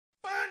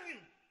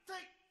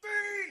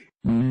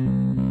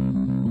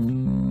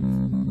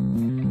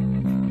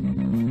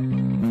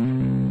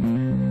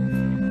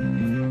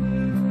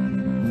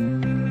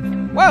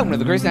Welcome to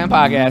the Chris Dan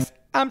Podcast.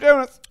 I'm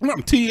Jonas.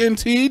 I'm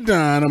TNT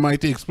Dynamite,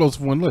 the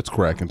explosive one. Let's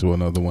crack into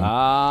another one.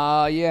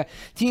 Yeah.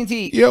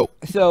 TNT. Yo.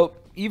 So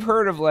you've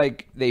heard of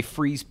like they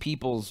freeze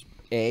people's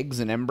eggs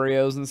and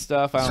embryos and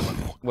stuff. I don't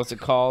know what's it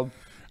called.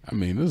 I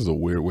mean, this is a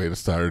weird way to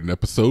start an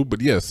episode, but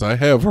yes, I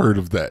have heard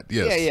of that.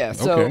 Yes. Yeah.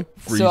 Okay.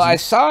 So I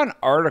saw an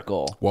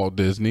article. Walt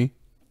Disney.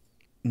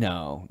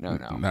 No.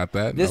 Not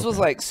that. This was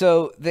like,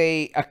 so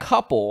a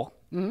couple.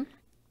 Mm-hmm.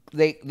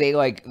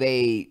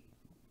 They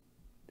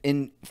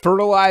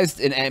fertilized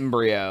an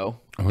embryo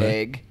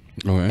egg,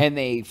 and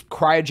they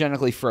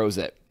cryogenically froze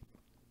it.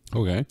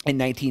 Okay. In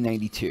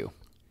 1992.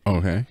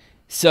 Okay.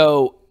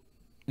 So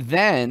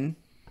then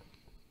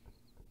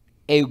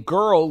a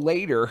girl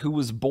later who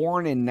was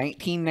born in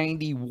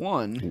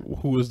 1991.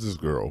 Who is this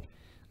girl?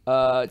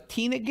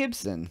 Tina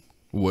Gibson.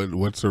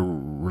 What's her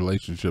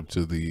relationship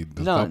to the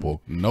None.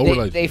 couple? No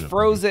relationship. They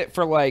froze it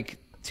for like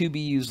to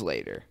be used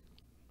later.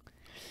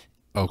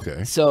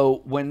 Okay.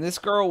 So when this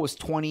girl was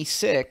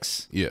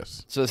 26,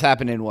 yes. So this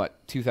happened in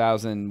what,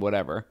 2000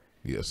 whatever.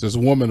 Yes, this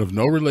woman of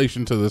no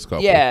relation to this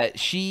couple. Yeah,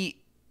 she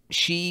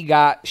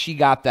got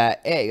that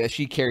egg.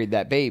 She carried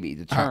that baby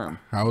to term.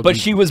 But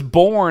she was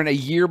born a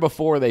year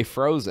before they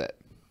froze it.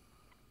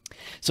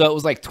 So it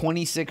was like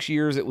 26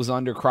 years it was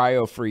under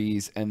cryo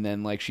freeze, and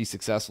then like she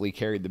successfully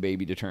carried the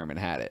baby to term and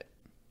had it.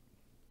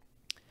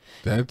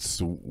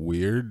 That's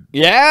weird.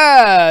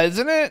 Yeah,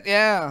 isn't it?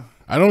 Yeah.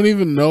 I don't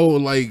even know,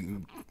 like,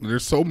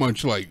 there's so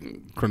much like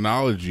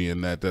chronology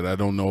in that I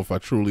don't know if I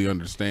truly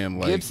understand.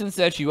 Like, Gibson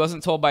said she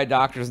wasn't told by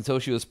doctors until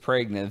she was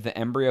pregnant that the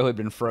embryo had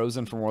been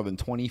frozen for more than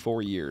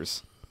 24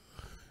 years.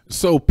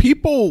 So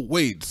people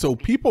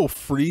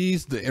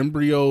freeze the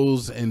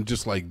embryos and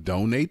just like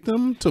donate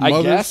them to mothers?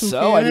 I guess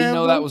so. I didn't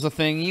know that was a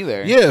thing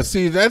either. Yeah,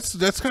 see,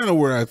 that's kind of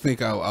where I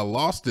think I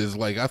lost is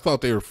like I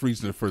thought they were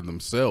freezing it for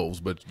themselves,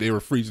 but they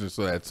were freezing it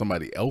so that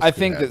somebody else. I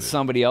think that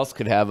somebody else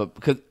could have it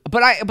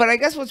but I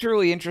guess what's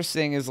really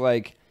interesting is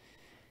like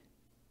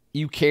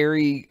you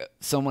carry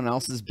someone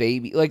else's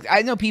baby. Like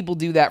I know people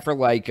do that for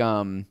like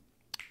surrogates.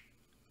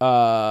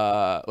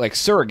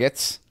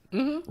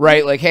 Mm-hmm.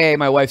 Right, like, hey,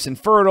 my wife's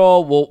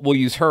infertile. We'll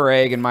use her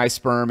egg and my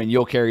sperm, and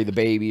you'll carry the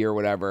baby or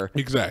whatever.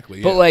 Exactly.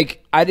 Yeah. But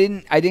like, I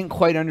didn't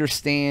quite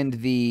understand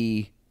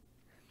the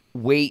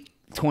wait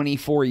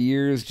 24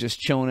 years just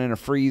chilling in a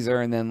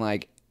freezer, and then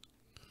like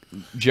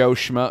Jane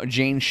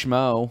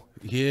Schmo,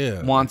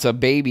 wants a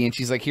baby, and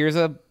she's like, here's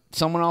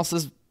someone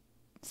else's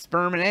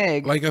sperm and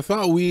egg. Like I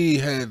thought we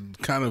had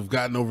kind of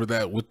gotten over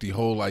that with the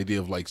whole idea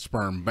of like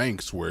sperm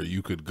banks, where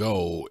you could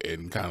go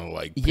and kind of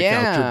like pick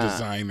out your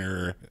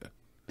designer.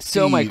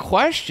 So my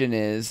question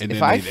is, and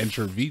if I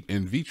enter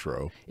in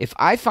vitro, if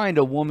I find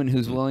a woman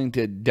who's willing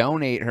to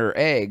donate her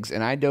eggs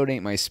and I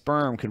donate my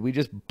sperm, could we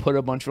just put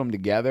a bunch of them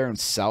together and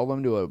sell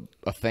them to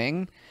a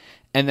thing,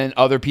 and then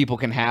other people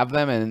can have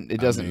them and it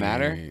doesn't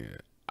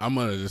matter? I'm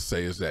gonna just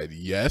say is that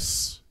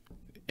yes,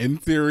 in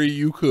theory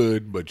you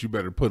could, but you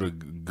better put a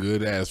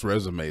good ass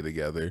resume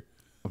together.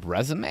 A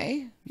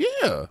resume?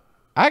 Yeah,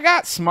 I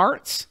got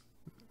smarts.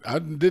 I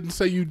didn't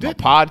say you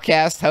didn't. A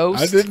podcast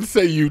host. I didn't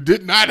say you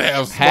did not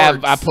have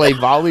smarts. I play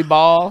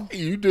volleyball.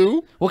 You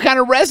do. What kind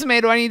of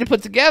resume do I need to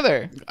put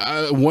together?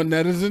 One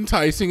that is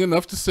enticing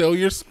enough to sell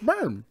your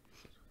sperm.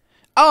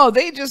 Oh,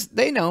 they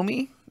know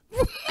me.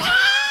 What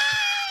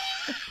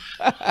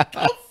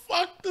the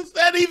fuck does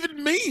that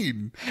even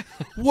mean?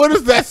 What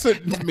does that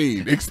sentence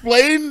mean?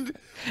 Explain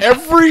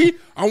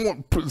I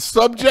want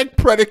subject,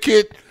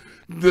 predicate,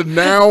 the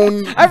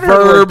noun,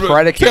 verb.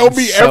 Tell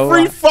me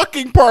every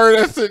fucking part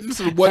of that sentence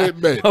and what it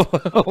meant.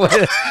 What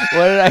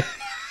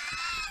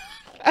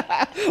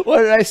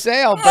did I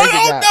say? I'll break it down.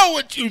 I don't know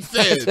what you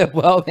said. I said,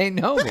 well, they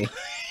know me.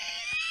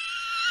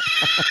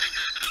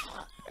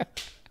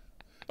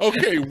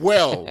 Okay,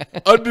 well,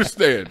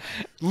 understand.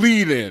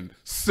 Lead in,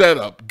 set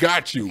up,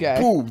 got you. Okay.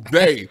 Boom,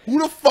 they.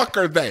 Who the fuck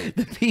are they?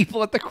 The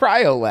people at the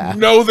cryo lab.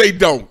 No, they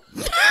don't.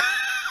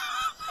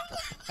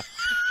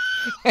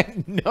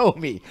 Know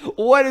me.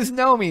 What does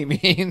know me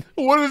mean?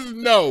 What does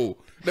know?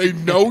 They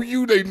know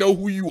you. They know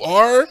who you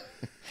are.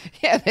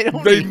 Yeah, they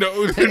don't. They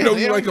know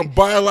you like a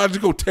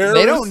biological terrorist.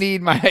 They don't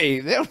need my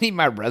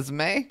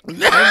resume.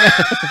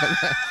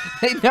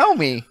 They know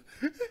me.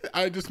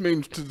 I just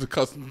mean to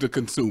the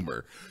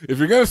consumer. If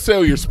you're gonna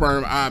sell your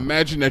sperm, I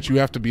imagine that you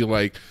have to be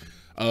like,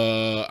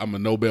 I'm a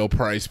Nobel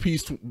Prize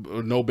peace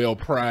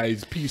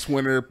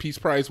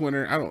prize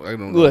winner. I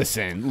don't know.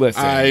 Listen.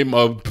 I'm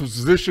a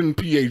position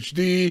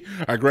PhD.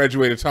 I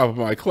graduated top of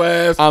my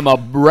class. I'm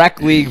a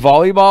rec league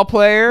volleyball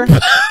player.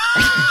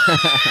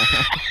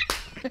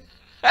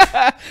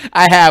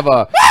 I have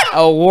a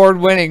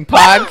award-winning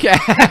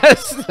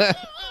podcast.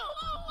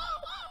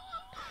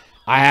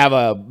 I have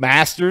a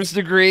master's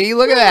degree.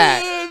 Look at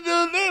that.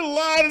 They're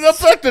lining up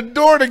at the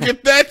door to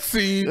get that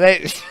seed.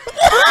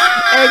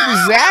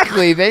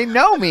 Exactly. They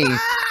know me.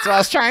 That's what I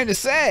was trying to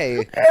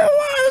say.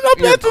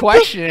 You're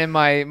questioning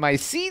my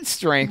seed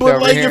strength but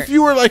over like here. if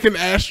you were like an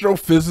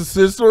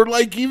astrophysicist, or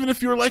like even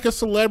if you were like a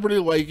celebrity,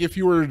 like if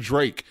you were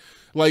Drake,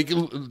 like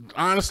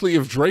honestly,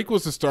 if Drake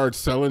was to start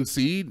selling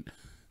seed,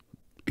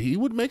 he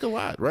would make a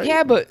lot, right?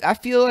 Yeah, but I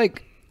feel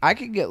like I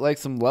could get like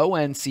some low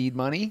end seed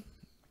money.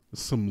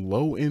 Some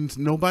low end.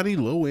 Nobody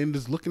low end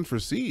is looking for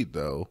seed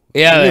though.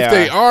 Yeah, and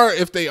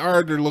if they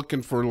are, they're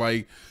looking for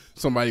like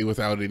somebody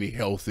without any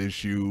health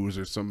issues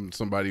or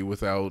somebody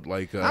without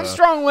like I'm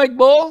strong like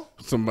bull.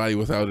 Somebody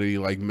without any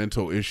like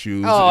mental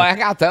issues. Oh, I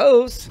got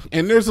those.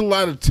 And there's a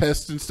lot of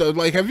tests and stuff.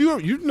 Like,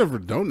 you've never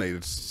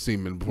donated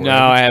semen before? No,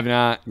 I have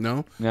not.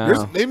 No.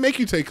 No. They make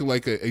you take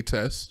like a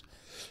test,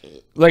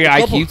 like an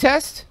IQ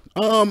test.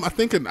 I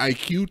think an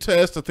IQ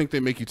test. I think they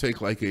make you take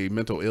like a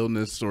mental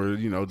illness or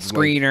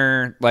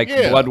screener, like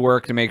blood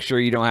work to make sure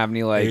you don't have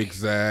any like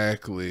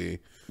exactly.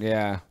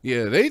 Yeah.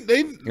 Yeah,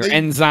 your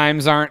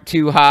enzymes aren't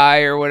too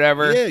high or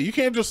whatever. Yeah, you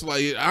can't just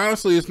like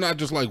honestly, it's not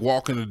just like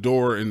walk in the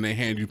door and they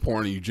hand you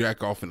porn and you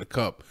jack off in a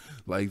cup.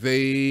 Like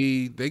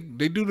they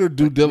do their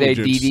due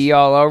diligence. They DD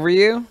all over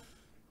you?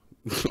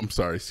 I'm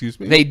sorry, excuse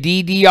me. They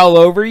DD all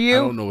over you?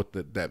 I don't know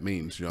what that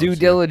means. Due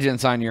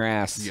diligence on your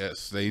ass.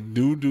 Yes, they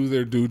do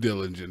their due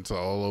diligence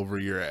all over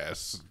your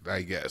ass,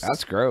 I guess.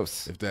 That's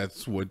gross. If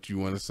that's what you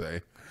want to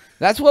say.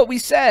 That's what we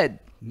said.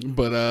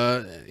 But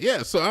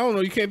yeah, so I don't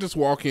know. You can't just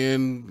walk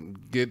in,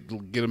 get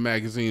a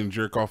magazine, and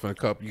jerk off in a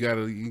cup. You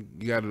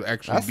gotta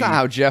actually. That's not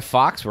how Jeff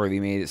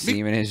Foxworthy made it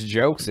seem in his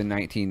jokes in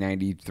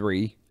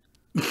 1993.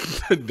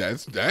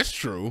 That's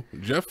true.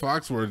 Jeff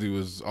Foxworthy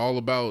was all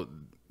about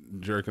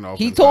jerking off.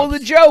 He told a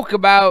joke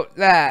about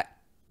that.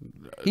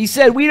 He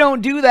said, "We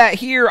don't do that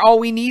here. All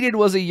we needed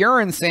was a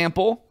urine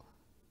sample."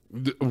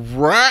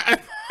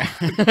 Right.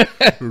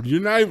 You're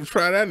not even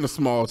try that in a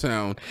small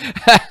town.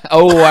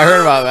 Oh, I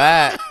heard about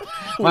that.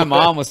 My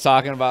mom was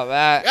talking about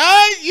that.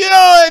 You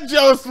know what,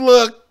 Jost?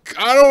 Look,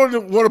 I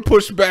don't want to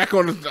push back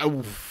on it.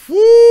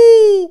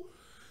 Woo!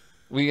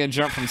 We gonna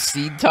jump from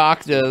seed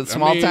talk to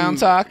small town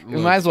talk? We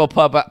might as well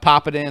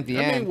pop it in at the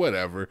end. I mean,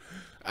 whatever.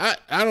 I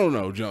don't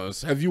know,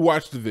 Jonas. Have you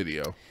watched the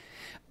video?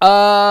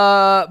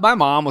 My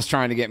mom was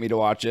trying to get me to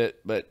watch it,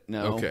 but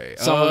no. Okay.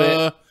 Some of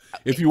it.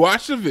 If you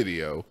watch the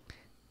video,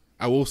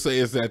 I will say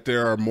is that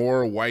there are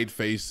more white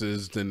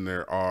faces than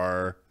there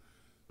are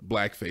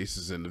black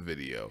faces in the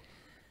video.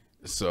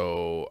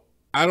 So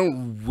I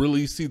don't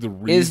really see the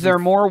reason. Is there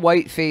more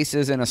white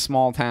faces in a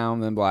small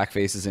town than black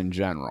faces in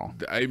general?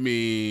 I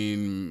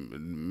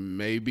mean,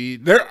 maybe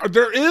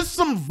there is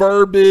some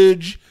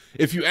verbiage.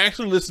 If you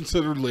actually listen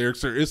to the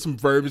lyrics, there is some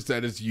verbiage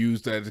that is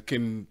used that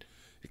can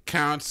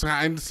kind of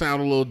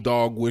sound a little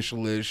dog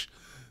whistle-ish.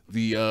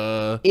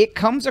 It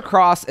comes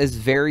across as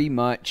very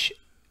much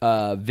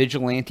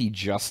vigilante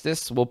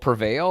justice will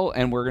prevail,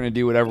 and we're going to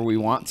do whatever we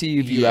want to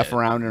if you F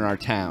around in our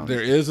town.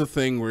 There is a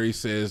thing where he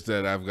says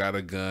that I've got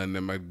a gun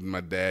that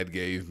my dad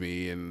gave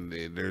me, and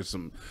there's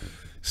some.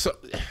 So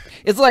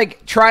it's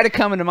like, try to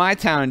come into my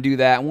town and do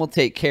that, and we'll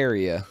take care of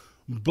you.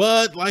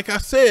 But like I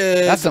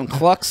said, that's some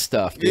cluck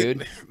stuff,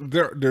 dude.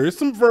 There is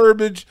some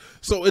verbiage,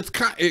 so it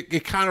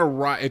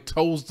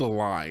toes the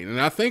line,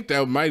 and I think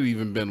that might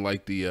even been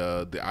like the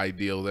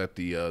ideal that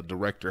the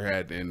director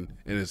had in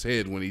his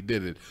head when he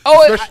did it.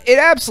 Oh, it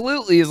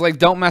absolutely is like,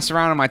 don't mess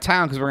around in my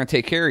town because we're gonna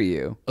take care of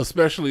you.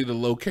 Especially the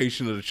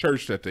location of the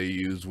church that they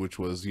used, which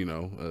was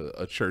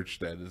a church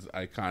that is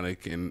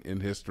iconic in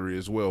history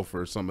as well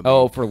for some of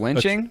the for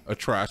lynching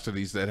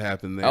atrocities that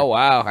happened there. Oh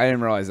wow, I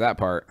didn't realize that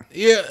part.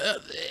 Yeah.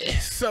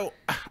 So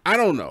I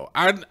don't know.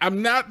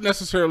 I'm not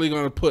necessarily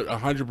going to put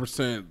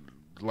 100%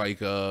 like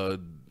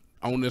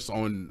onus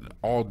on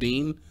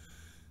Aldine,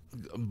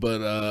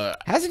 but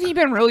hasn't he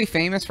been really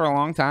famous for a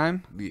long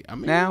time? I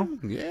mean, now,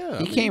 yeah,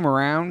 he came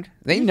around.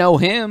 They know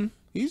him.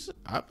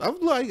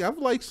 I've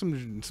liked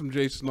some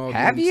Jason Aldean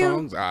Have you?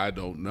 songs. I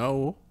don't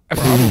know.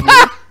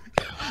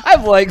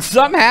 I've liked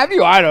some. Have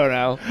you? I don't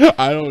know.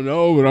 I don't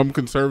know, but I'm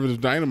conservative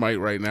dynamite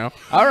right now.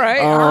 All right,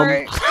 all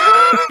right.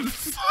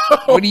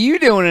 What are you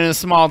doing in a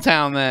small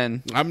town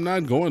then? I'm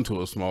not going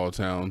to a small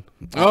town.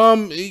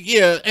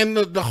 Yeah, and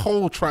the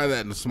whole try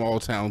that in a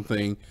small town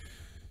thing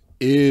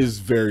is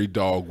very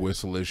dog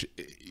whistle-ish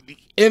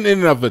in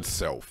and of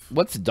itself.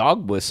 What's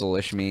dog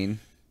whistle-ish mean?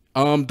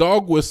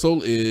 Dog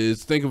whistle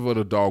is, think of what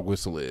a dog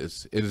whistle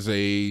is. It is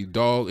a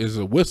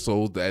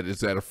whistle that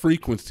is at a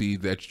frequency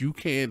that you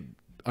can't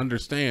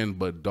understand,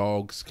 but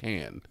dogs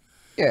can.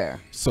 Yeah.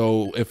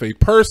 So if a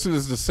person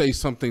is to say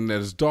something that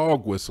is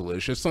dog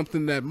whistle-ish, it's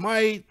something that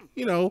might,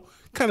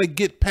 kind of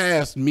get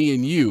past me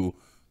and you,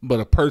 but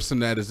a person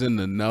that is in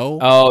the know.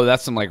 Oh,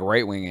 that's some like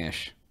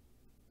right-wing-ish.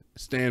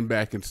 Stand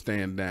back and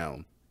stand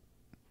down.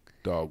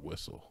 Dog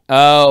whistle.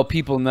 Oh,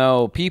 people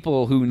know.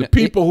 People who know.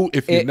 People who,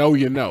 if you know,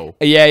 you know.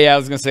 Yeah, I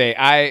was going to say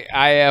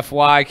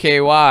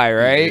IFYKY,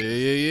 right?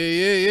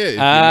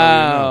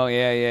 Yeah. Oh,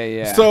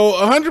 yeah. So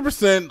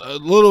 100% a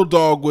little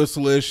dog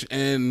whistle-ish,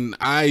 and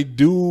I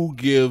do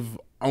give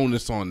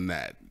onus on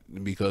that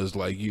because,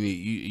 like, you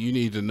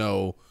need to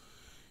know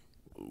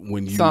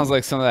when you. Sounds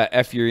like some of that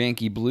F your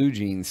Yankee Blue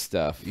Jeans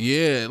stuff.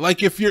 Yeah,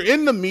 like if you're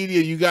in the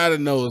media, you got to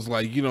know it's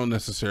like you don't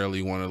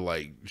necessarily want to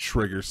like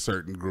trigger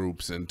certain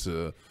groups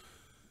into.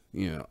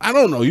 I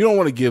don't know. You don't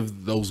want to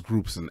give those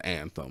groups an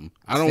anthem.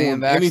 I don't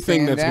want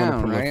anything that's going to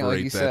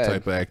proliferate that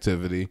type of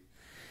activity.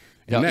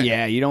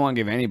 Yeah, you don't want to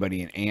give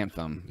anybody an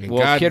anthem.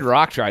 Well, Kid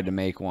Rock tried to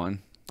make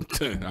one.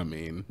 I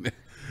mean,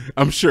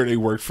 I'm sure they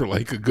worked for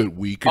like a good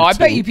week. I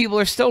bet you people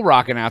are still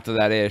rocking out to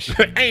that ish.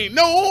 Ain't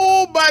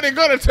nobody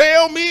gonna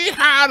tell me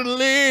how to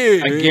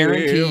live. I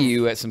guarantee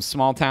you, at some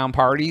small town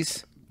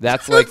parties,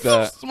 that's like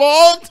the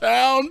small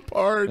town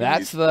party.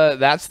 That's the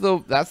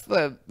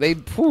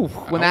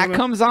when that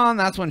comes on,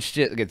 that's when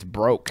shit gets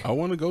broke. I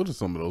want to go to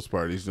some of those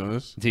parties,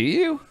 Jonas. Do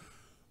you?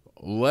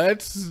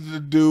 Let's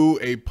do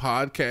a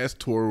podcast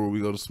tour where we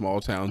go to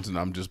small towns and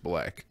I'm just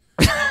black.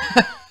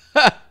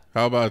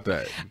 How about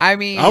that? I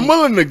mean, I'm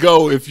willing to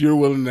go if you're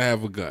willing to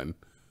have a gun.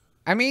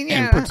 I mean,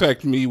 yeah, and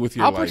protect me with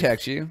your life. I'll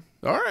protect you.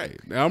 All right,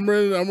 I'm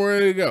ready. I'm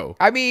ready to go.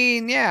 I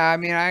mean, yeah. I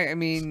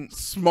mean,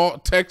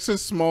 Texas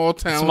small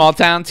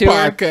town tour,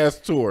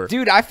 podcast tour,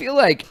 dude. I feel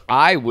like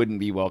I wouldn't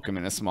be welcome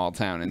in a small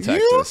town in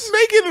Texas. You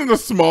make it in a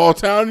small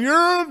town.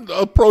 You're an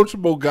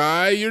approachable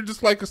guy. You're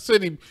just like a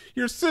city.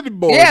 You're a city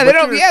boy. Yeah, they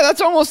don't. Yeah,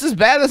 that's almost as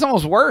bad. That's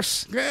almost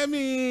worse. I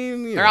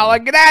mean, they're all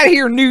like, "Get out of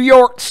here, New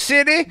York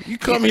City." You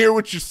come here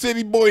with your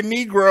city boy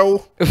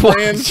Negro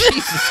friend.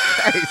 Jesus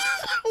Christ!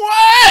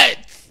 What?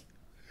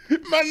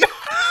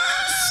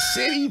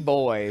 City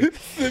boy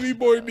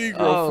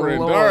Negro friend.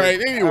 Lord. All right.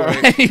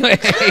 Anyway,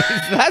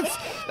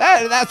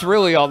 that's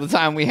really all the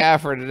time we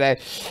have for today.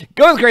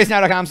 Go to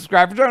crazynow.com.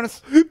 Subscribe for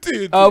Jonas.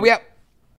 Dude. Oh, yeah.